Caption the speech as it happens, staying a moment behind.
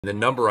The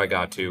number I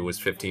got to was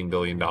 $15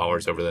 billion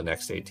over the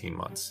next 18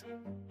 months.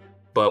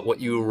 But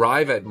what you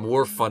arrive at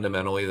more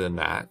fundamentally than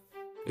that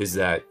is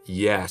that,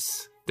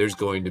 yes, there's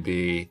going to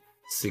be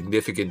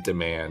significant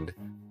demand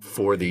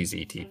for these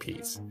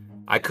ETPs.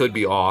 I could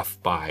be off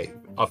by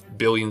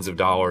billions of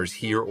dollars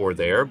here or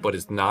there, but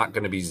it's not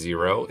going to be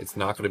zero. It's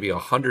not going to be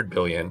 100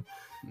 billion.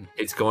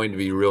 It's going to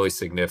be really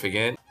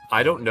significant.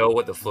 I don't know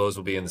what the flows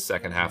will be in the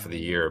second half of the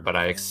year, but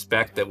I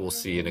expect that we'll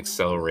see an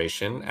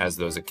acceleration as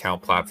those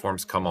account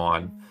platforms come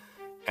on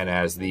and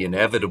as the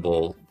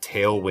inevitable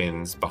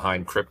tailwinds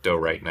behind crypto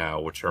right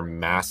now, which are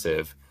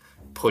massive,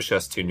 push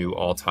us to new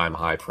all-time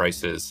high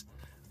prices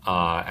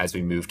as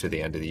we move to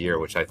the end of the year,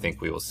 which I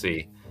think we will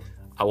see.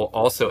 I will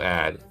also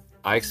add,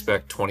 I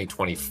expect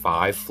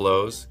 2025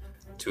 flows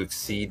to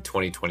exceed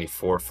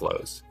 2024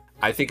 flows.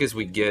 I think as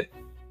we get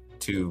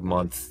to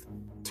month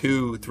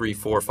 2, 3,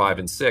 4, 5,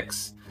 and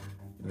 6,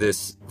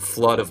 this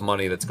flood of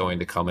money that's going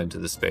to come into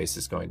the space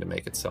is going to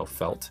make itself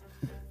felt.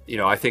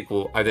 I think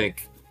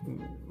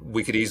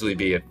we could easily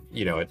be at,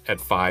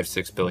 at 5,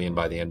 6 billion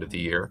by the end of the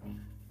year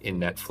in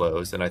net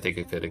flows. And I think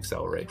it could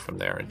accelerate from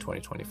there in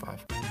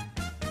 2025.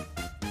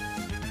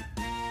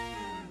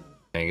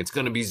 It's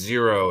going to be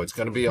zero. It's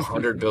going to be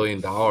 $100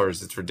 billion.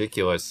 It's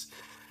ridiculous.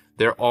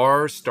 There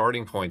are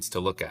starting points to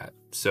look at.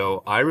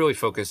 So I really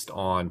focused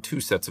on 2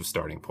 sets of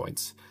starting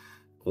points.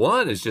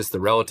 One is just the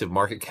relative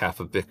market cap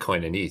of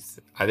Bitcoin and ETH.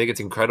 I think it's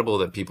incredible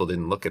that people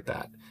didn't look at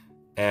that.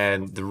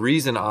 And the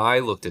reason I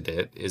looked at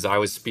it is I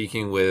was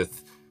speaking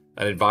with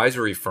an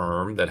advisory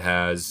firm that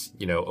has,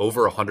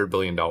 over $100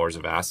 billion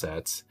of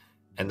assets.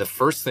 And the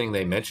first thing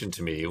they mentioned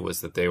to me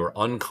was that they were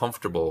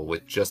uncomfortable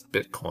with just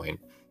Bitcoin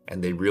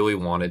and they really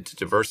wanted to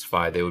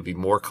diversify. They would be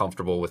more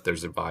comfortable with their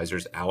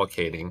advisors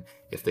allocating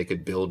if they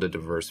could build a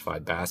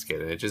diversified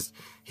basket. And it just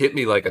hit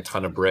me like a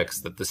ton of bricks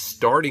that the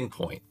starting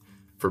point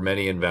for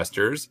many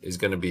investors is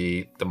going to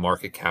be the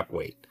market cap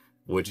weight,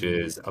 which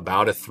is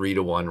about a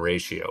 3-to-1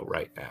 ratio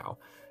right now.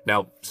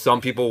 Now, some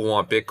people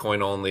want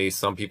Bitcoin only,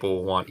 some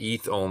people want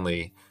ETH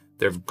only.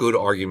 There are good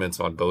arguments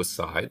on both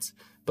sides,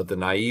 but the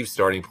naive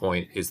starting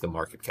point is the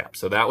market cap.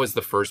 So that was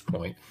the first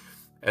point.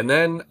 And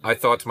then I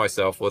thought to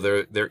myself, well,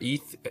 there are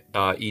ETH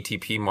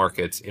ETP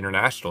markets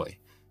internationally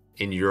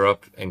in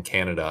Europe and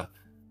Canada,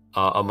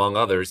 among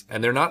others,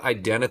 and they're not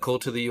identical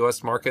to the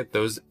US market.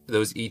 Those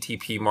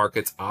ETP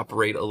markets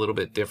operate a little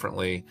bit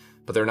differently,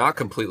 but they're not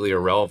completely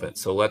irrelevant.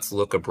 So let's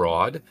look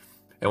abroad.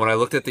 And when I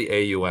looked at the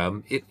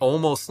AUM, it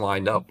almost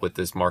lined up with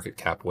this market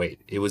cap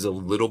weight. It was a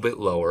little bit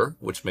lower,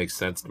 which makes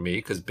sense to me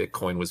because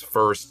Bitcoin was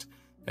first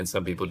and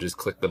some people just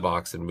click the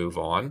box and move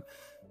on.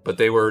 But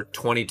they were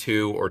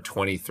 22 or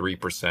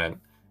 23%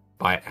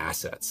 by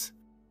assets.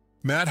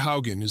 Matt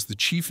Hougan is the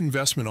Chief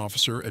Investment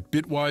Officer at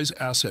Bitwise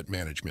Asset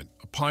Management,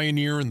 a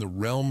pioneer in the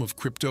realm of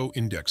crypto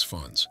index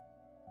funds.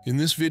 In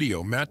this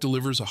video, Matt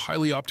delivers a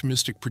highly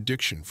optimistic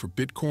prediction for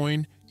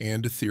Bitcoin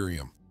and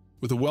Ethereum.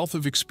 With a wealth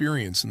of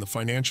experience in the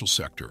financial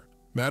sector,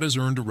 Matt has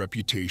earned a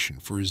reputation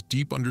for his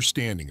deep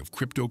understanding of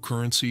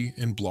cryptocurrency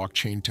and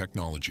blockchain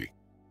technology.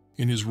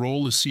 In his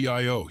role as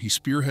CIO, he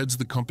spearheads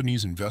the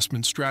company's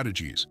investment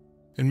strategies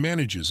and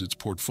manages its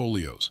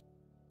portfolios.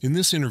 In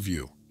this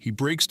interview, he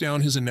breaks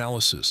down his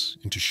analysis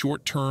into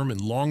short-term and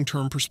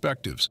long-term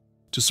perspectives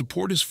to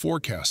support his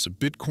forecasts of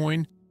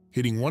Bitcoin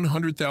hitting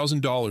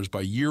 $100,000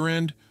 by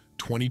year-end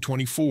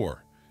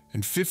 2024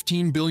 and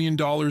 $15 billion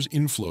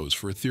inflows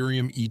for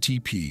Ethereum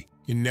ETP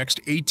in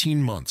next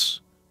 18 months.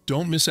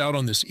 Don't miss out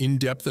on this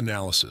in-depth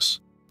analysis.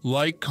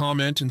 Like,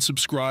 comment, and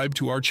subscribe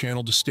to our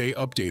channel to stay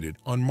updated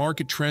on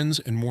market trends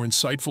and more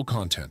insightful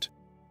content.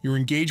 Your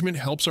engagement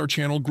helps our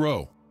channel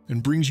grow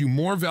and brings you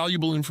more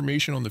valuable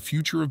information on the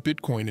future of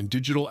Bitcoin and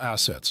digital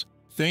assets.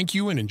 Thank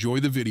you and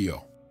enjoy the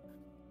video.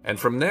 And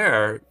from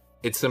there,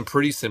 it's some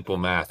pretty simple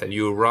math. And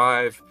you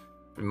arrive,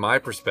 from my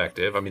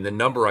perspective, the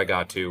number I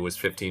got to was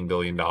 $15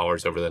 billion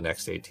over the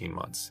next 18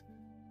 months.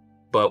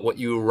 But what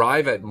you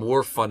arrive at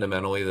more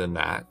fundamentally than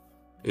that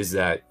is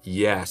that,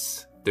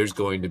 yes, there's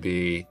going to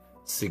be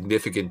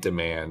significant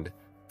demand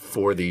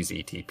for these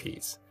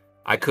ETPs.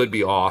 I could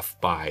be off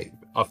by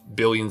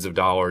billions of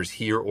dollars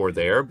here or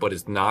there, but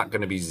it's not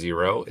going to be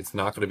zero. It's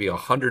not going to be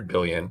 100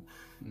 billion.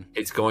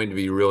 It's going to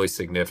be really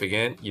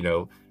significant,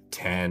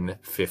 10,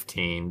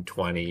 15,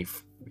 20,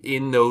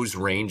 in those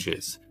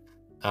ranges.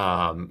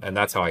 And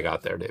that's how I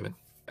got there, David.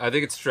 I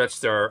think it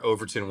stretched our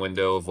Overton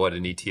window of what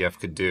an ETF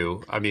could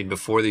do.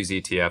 Before these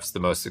ETFs, the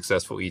most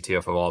successful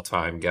ETF of all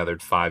time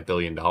gathered $5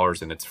 billion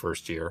in its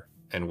first year.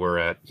 And we're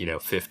at,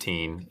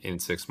 15 in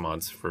 6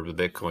 months for the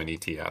Bitcoin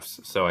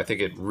ETFs. So I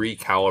think it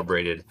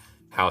recalibrated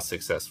how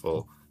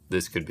successful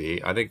this could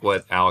be. I think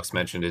what Alex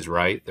mentioned is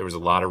right. There was a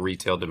lot of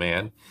retail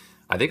demand.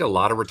 I think a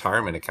lot of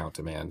retirement account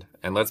demand.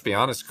 And let's be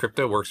honest,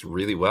 crypto works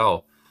really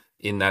well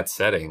in that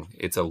setting.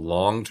 It's a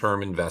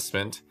long-term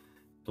investment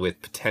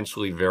with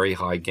potentially very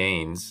high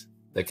gains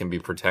that can be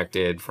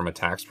protected from a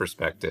tax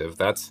perspective.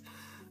 That's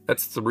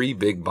 3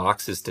 big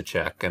boxes to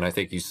check. And I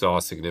think you saw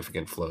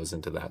significant flows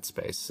into that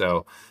space.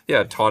 So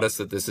yeah, it taught us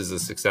that this is a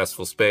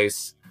successful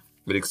space.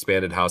 It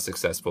expanded how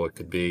successful it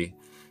could be.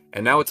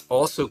 And now it's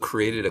also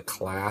created a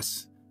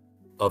class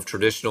of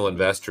traditional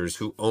investors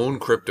who own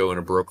crypto in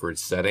a brokerage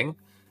setting.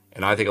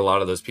 And I think a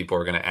lot of those people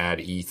are going to add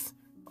ETH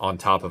on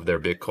top of their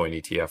Bitcoin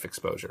ETF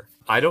exposure.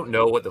 I don't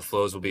know what the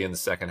flows will be in the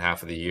second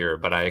half of the year,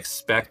 but I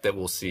expect that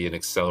we'll see an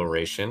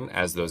acceleration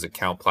as those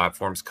account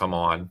platforms come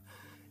on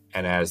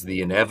and as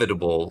the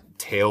inevitable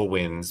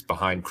tailwinds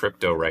behind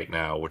crypto right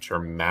now, which are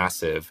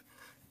massive,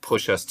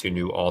 push us to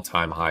new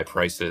all-time high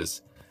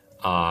prices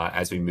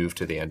as we move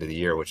to the end of the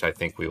year, which I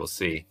think we will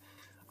see.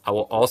 I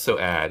will also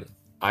add,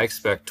 I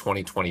expect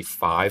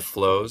 2025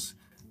 flows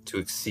to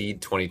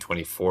exceed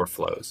 2024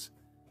 flows.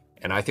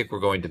 And I think we're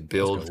going to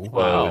build flows.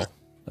 Wow.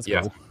 That's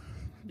yeah, cool.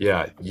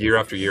 yeah, year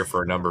after year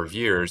for a number of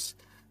years.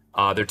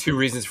 There are two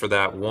reasons for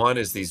that. One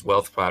is these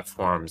wealth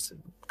platforms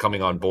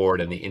coming on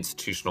board and the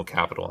institutional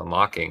capital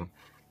unlocking.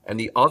 And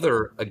the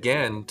other,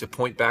 again, to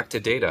point back to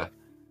data,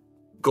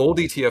 gold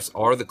ETFs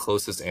are the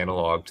closest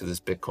analog to this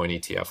Bitcoin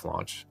ETF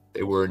launch.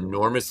 They were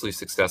enormously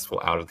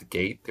successful out of the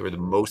gate. They were the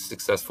most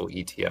successful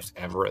ETFs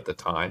ever at the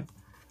time.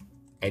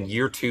 And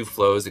year 2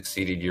 flows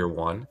exceeded year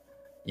 1.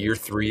 Year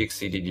 3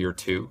 exceeded year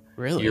 2.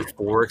 Really? Year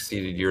 4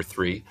 exceeded year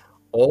 3,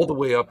 all the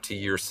way up to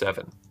year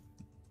 7.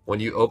 When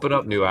you open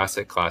up new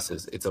asset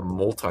classes, it's a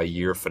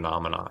multi-year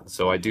phenomenon.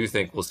 So I do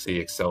think we'll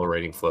see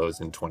accelerating flows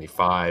in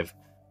 25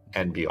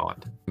 and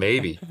beyond.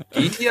 Maybe.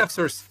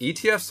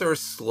 ETFs are a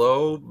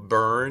slow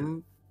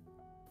burn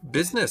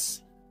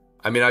business.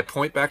 I mean, I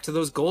point back to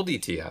those gold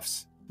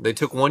ETFs. They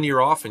took 1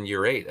 year off in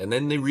year 8, and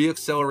then they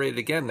reaccelerated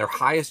again. Their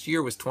highest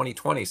year was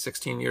 2020,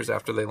 16 years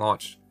after they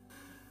launched.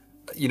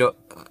 You know,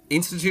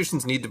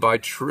 institutions need to buy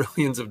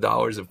trillions of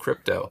dollars of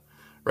crypto.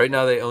 Right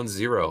now they own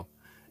zero,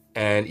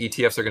 and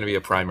ETFs are going to be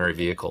a primary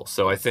vehicle.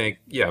 So I think,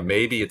 yeah,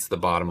 maybe it's the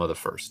bottom of the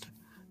first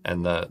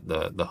and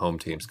the home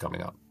team's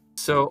coming up.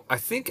 So I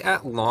think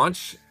at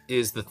launch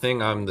is the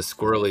thing I'm the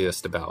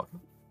squirreliest about,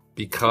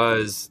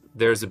 because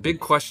there's a big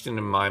question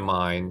in my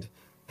mind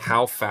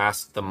how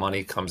fast the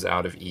money comes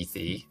out of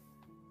ETH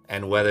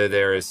and whether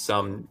there is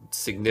some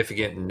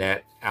significant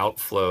net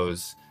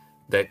outflows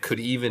that could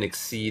even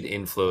exceed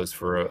inflows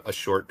for a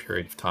short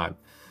period of time.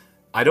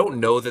 I don't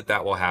know that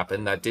that will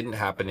happen. That didn't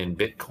happen in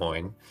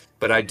Bitcoin,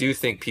 but I do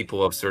think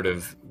people have sort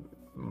of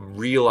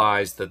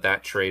realized that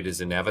that trade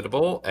is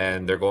inevitable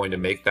and they're going to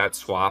make that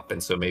swap.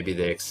 And so maybe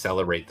they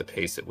accelerate the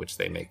pace at which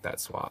they make that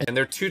swap. And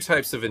there are two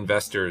types of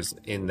investors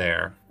in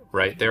there,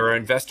 right? There are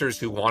investors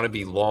who want to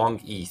be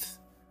long ETH,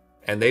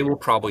 and they will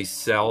probably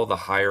sell the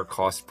higher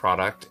cost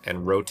product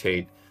and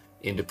rotate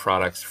into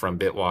products from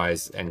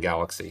Bitwise and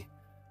Galaxy.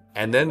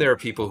 And then there are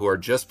people who are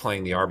just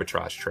playing the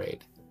arbitrage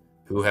trade,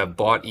 who have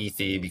bought ETH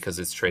because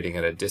it's trading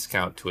at a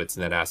discount to its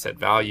net asset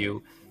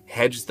value,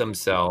 hedged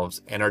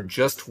themselves, and are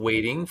just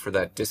waiting for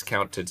that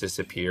discount to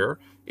disappear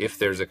if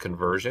there's a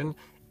conversion,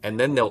 and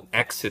then they'll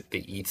exit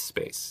the ETH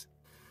space.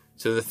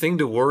 So the thing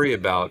to worry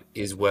about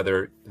is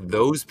whether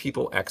those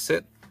people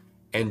exit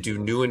and do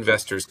new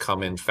investors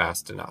come in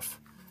fast enough.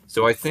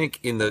 So I think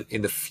in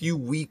the few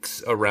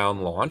weeks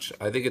around launch,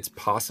 I think it's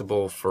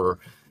possible for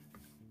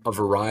a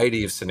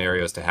variety of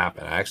scenarios to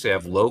happen. I actually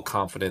have low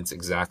confidence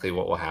exactly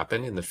what will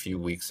happen in the few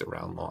weeks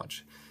around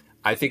launch.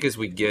 I think as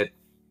we get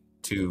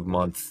to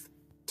month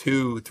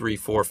 2, 3,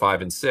 4,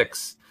 5, and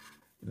 6,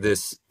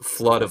 this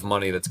flood of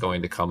money that's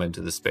going to come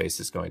into the space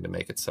is going to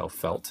make itself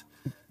felt.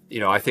 You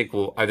know, I think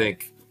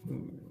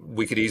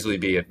we could easily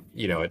be at,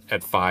 you know,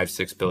 at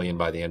 5-6 billion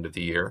by the end of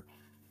the year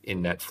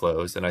in net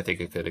flows, and I think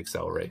it could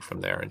accelerate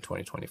from there in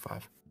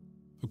 2025.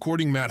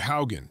 According to Matt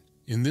Hougan,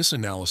 in this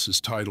analysis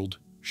titled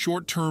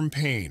 "Short-Term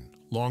Pain,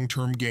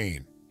 Long-Term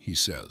Gain," he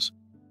says,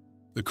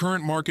 the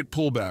current market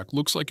pullback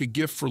looks like a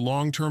gift for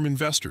long-term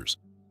investors.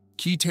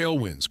 Key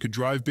tailwinds could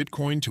drive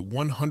Bitcoin to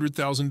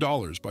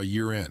 $100,000 by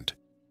year-end.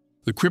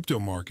 The crypto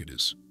market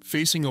is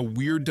facing a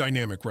weird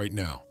dynamic right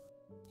now.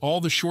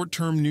 All the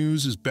short-term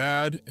news is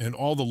bad and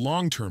all the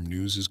long-term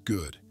news is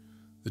good.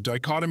 The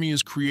dichotomy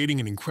is creating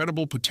an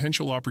incredible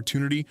potential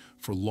opportunity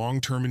for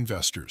long-term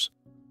investors.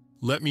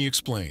 Let me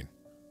explain.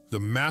 The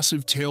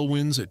massive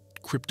tailwinds at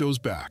crypto's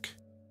back.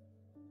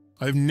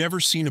 I've never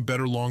seen a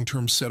better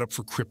long-term setup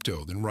for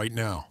crypto than right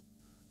now.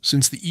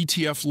 Since the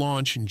ETF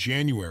launch in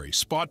January,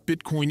 spot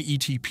Bitcoin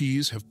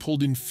ETPs have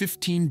pulled in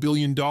 $15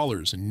 billion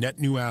in net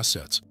new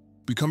assets,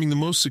 becoming the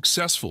most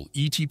successful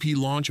ETP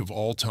launch of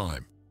all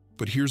time.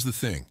 But here's the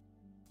thing.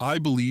 I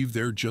believe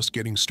they're just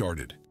getting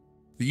started.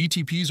 The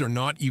ETPs are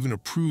not even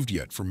approved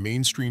yet for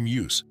mainstream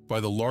use by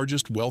the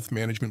largest wealth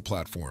management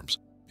platforms,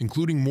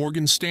 including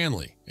Morgan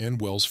Stanley and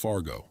Wells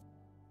Fargo.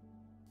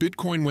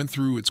 Bitcoin went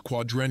through its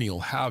quadrennial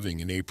halving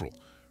in April,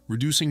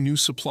 reducing new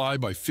supply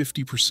by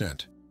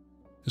 50%.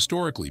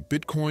 Historically,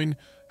 Bitcoin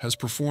has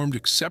performed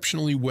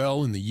exceptionally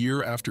well in the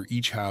year after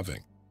each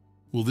halving.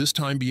 Will this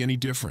time be any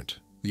different?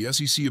 The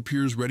SEC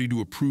appears ready to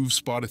approve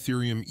spot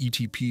Ethereum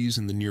ETPs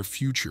in the near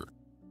future,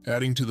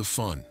 adding to the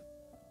fun.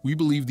 We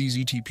believe these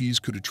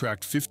ETPs could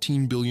attract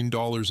 $15 billion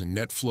in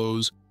net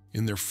flows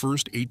in their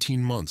first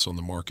 18 months on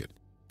the market.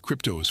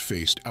 Crypto has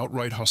faced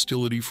outright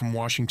hostility from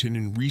Washington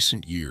in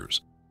recent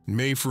years. In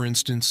May, for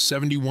instance,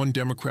 71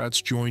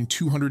 Democrats joined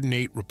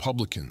 208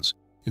 Republicans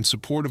in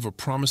support of a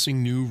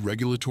promising new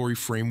regulatory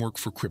framework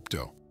for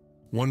crypto.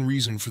 One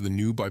reason for the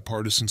new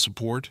bipartisan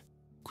support?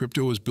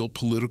 Crypto has built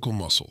political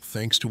muscle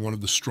thanks to one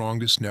of the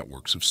strongest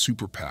networks of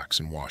super PACs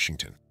in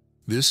Washington.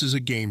 This is a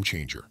game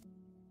changer.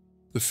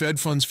 The Fed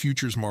funds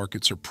futures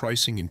markets are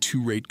pricing in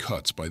 2 rate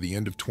cuts by the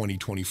end of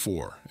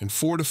 2024 and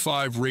 4 to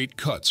 5 rate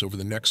cuts over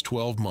the next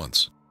 12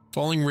 months.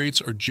 Falling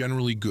rates are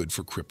generally good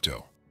for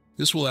crypto.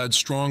 This will add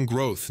strong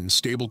growth in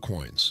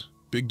stablecoins,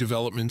 big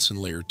developments in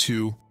Layer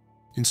 2,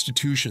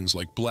 institutions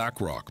like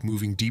BlackRock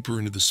moving deeper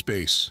into the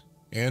space,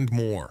 and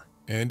more.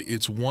 And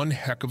it's one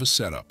heck of a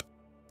setup.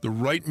 The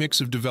right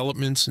mix of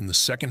developments in the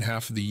second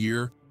half of the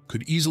year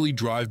could easily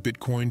drive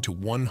Bitcoin to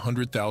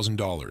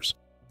 $100,000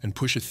 and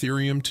push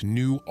Ethereum to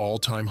new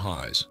all-time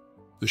highs.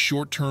 The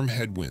short-term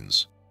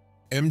headwinds.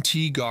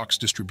 Mt. Gox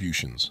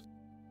distributions.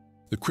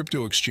 The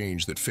crypto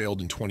exchange that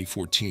failed in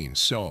 2014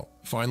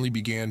 finally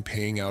began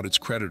paying out its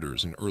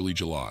creditors in early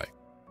July.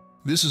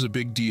 This is a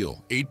big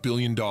deal, $8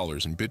 billion in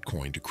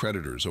Bitcoin to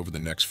creditors over the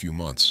next few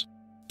months.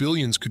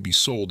 Billions could be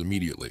sold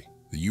immediately.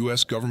 The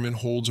US government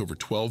holds over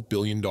 $12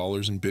 billion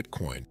in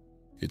Bitcoin.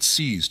 It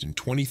seized in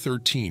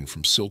 2013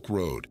 from Silk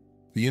Road,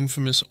 the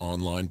infamous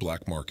online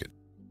black market.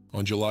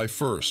 On July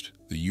 1st,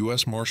 the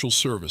U.S. Marshals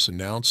Service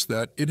announced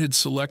that it had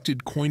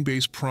selected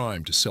Coinbase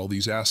Prime to sell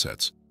these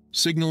assets,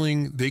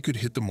 signaling they could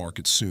hit the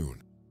market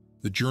soon.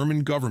 The German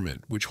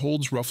government, which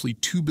holds roughly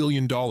 $2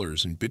 billion in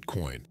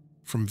Bitcoin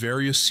from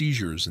various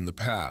seizures in the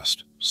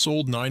past,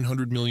 sold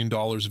 $900 million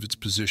of its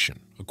position,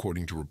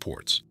 according to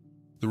reports.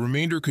 The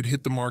remainder could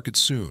hit the market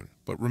soon,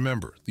 but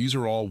remember, these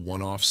are all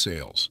one-off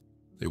sales.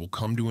 They will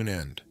come to an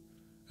end.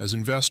 As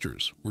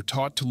investors, we're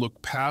taught to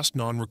look past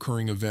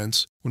non-recurring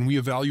events when we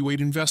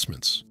evaluate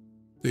investments.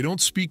 They don't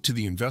speak to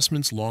the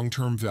investment's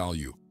long-term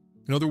value.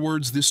 In other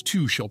words, this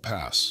too shall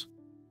pass.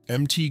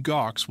 Mt.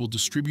 Gox will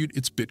distribute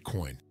its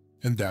Bitcoin,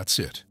 and that's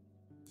it.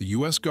 The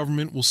US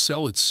government will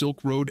sell its Silk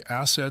Road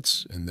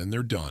assets, and then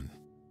they're done.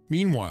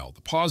 Meanwhile,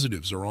 the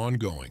positives are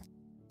ongoing.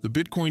 The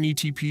Bitcoin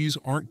ETPs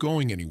aren't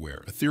going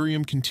anywhere.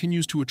 Ethereum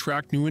continues to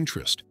attract new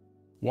interest.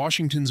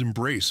 Washington's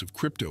embrace of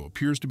crypto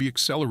appears to be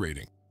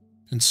accelerating.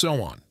 And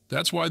so on.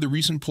 That's why the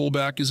recent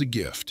pullback is a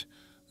gift.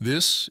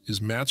 This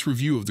is Matt's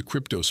review of the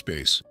crypto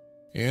space,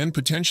 and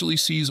potentially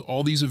sees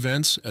all these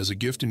events as a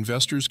gift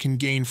investors can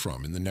gain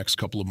from in the next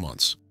couple of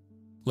months.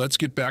 Let's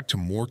get back to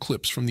more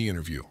clips from the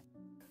interview.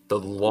 The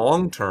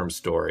long-term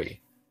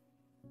story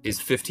is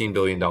 $15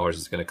 billion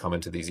is going to come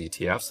into these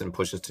ETFs and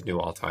push us to new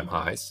all-time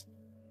highs.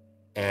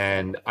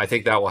 And I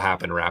think that will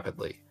happen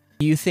rapidly.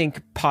 You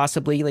think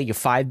possibly like a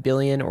 5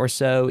 billion or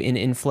so in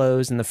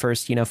inflows in the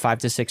first, 5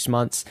 to 6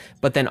 months,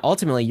 but then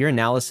ultimately your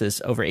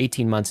analysis over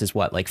 18 months is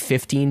what, like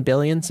 15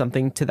 billion,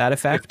 something to that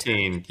effect?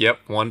 15, yep,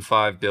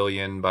 15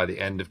 billion by the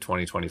end of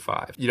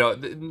 2025.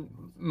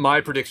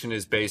 My prediction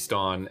is based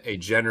on a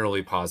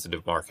generally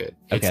positive market.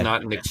 It's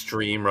not an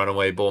extreme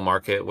runaway bull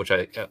market, which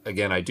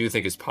I do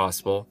think is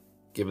possible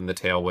given the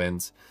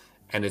tailwinds,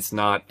 and it's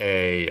not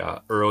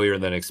a earlier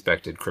than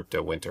expected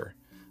crypto winter.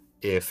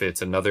 If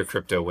it's another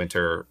crypto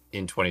winter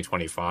in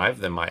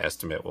 2025, then my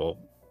estimate will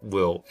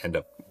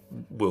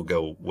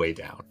go way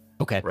down.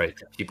 Okay. Right.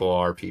 People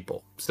are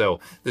people. So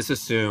this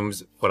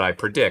assumes what I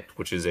predict,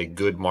 which is a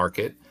good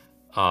market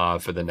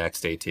for the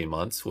next 18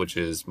 months, which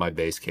is my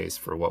base case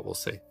for what we'll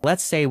see.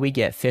 Let's say we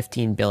get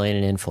 15 billion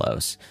in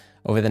inflows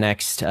over the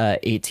next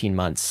 18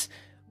 months.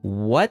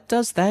 What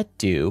does that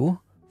do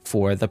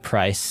for the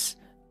price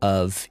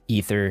of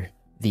Ether,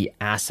 the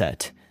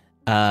asset?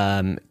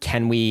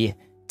 Can we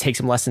take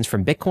some lessons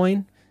from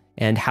Bitcoin,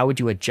 and how would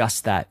you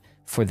adjust that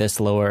for this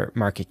lower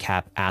market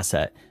cap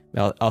asset?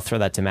 I'll throw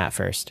that to Matt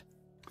first.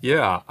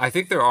 Yeah, I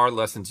think there are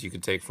lessons you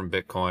could take from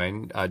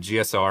Bitcoin.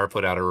 GSR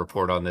put out a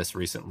report on this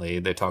recently.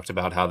 They talked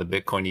about how the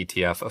Bitcoin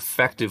ETF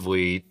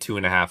effectively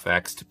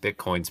 2.5x'd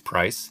Bitcoin's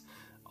price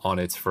on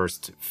its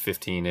first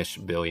 15-ish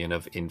billion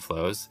of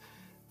inflows.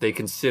 They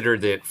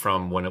considered it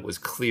from when it was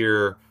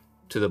clear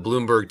to the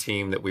Bloomberg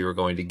team that we were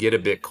going to get a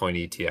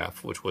Bitcoin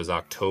ETF, which was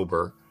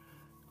October,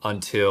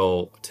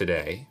 until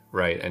today,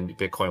 right? And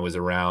Bitcoin was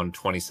around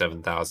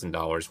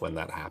 $27,000 when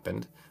that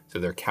happened. So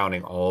they're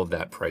counting all of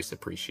that price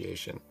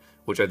appreciation,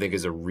 which I think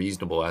is a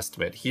reasonable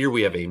estimate. Here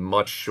we have a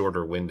much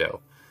shorter window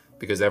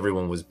because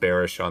everyone was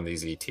bearish on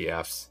these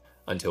ETFs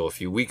until a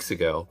few weeks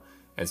ago.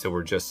 And so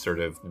we're just sort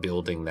of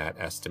building that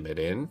estimate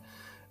in.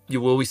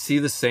 Will we see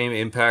the same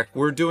impact?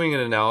 We're doing an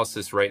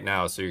analysis right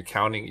now. So you're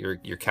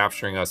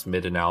capturing us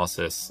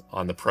mid-analysis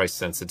on the price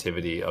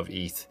sensitivity of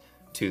ETH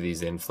to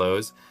these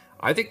inflows.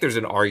 I think there's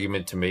an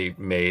argument to be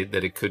made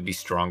that it could be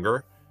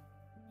stronger.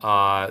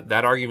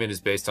 That argument is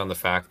based on the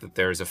fact that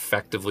there's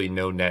effectively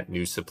no net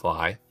new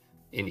supply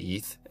in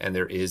ETH, and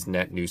there is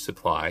net new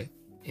supply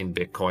in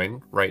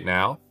Bitcoin right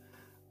now.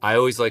 I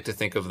always like to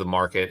think of the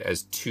market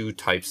as two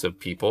types of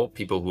people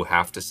who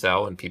have to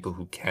sell and people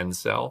who can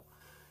sell.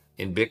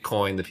 In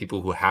Bitcoin, the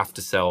people who have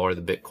to sell are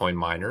the Bitcoin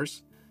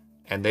miners,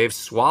 and they've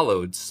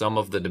swallowed some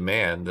of the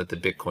demand that the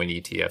Bitcoin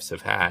ETFs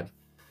have had.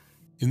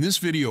 In this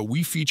video,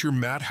 we feature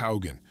Matt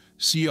Hougan,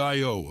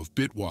 CIO of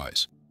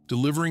Bitwise,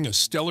 delivering a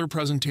stellar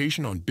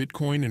presentation on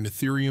Bitcoin and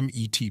Ethereum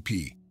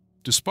ETP.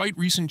 Despite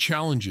recent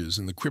challenges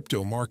in the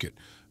crypto market,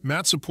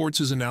 Matt supports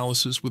his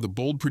analysis with a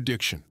bold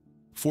prediction,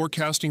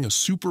 forecasting a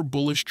super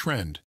bullish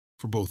trend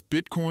for both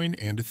Bitcoin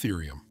and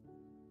Ethereum.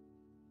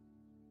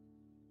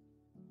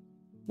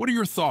 What are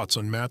your thoughts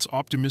on Matt's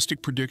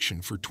optimistic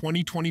prediction for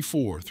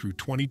 2024 through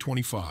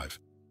 2025?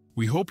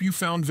 We hope you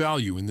found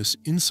value in this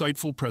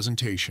insightful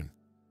presentation.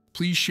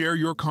 Please share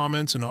your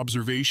comments and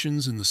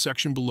observations in the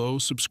section below,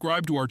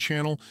 subscribe to our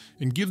channel,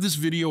 and give this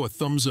video a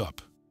thumbs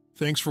up.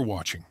 Thanks for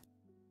watching.